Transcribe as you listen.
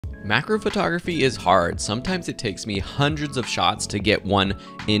Macro photography is hard. Sometimes it takes me hundreds of shots to get one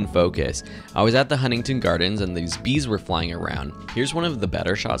in focus. I was at the Huntington Gardens and these bees were flying around. Here's one of the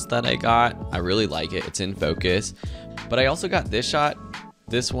better shots that I got. I really like it. It's in focus. But I also got this shot,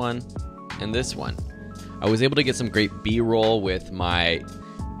 this one, and this one. I was able to get some great B-roll with my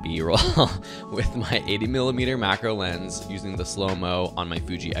 80mm macro lens using the slow-mo on my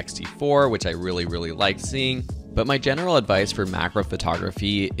Fuji X-T4, which I really liked seeing. But my general advice for macro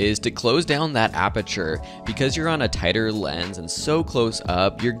photography is to close down that aperture. Because you're on a tighter lens and so close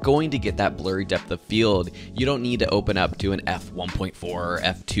up, you're going to get that blurry depth of field. You don't need to open up to an f1.4 or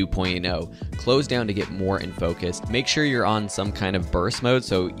f2.0. Close down to get more in focus. Make sure you're on some kind of burst mode,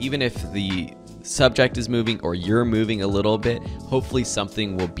 so even if the subject is moving or you're moving a little bit, hopefully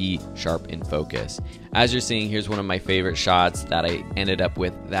something will be sharp in focus. As you're seeing, here's one of my favorite shots that I ended up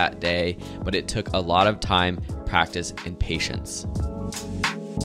with that day, but it took a lot of time, practice, and patience.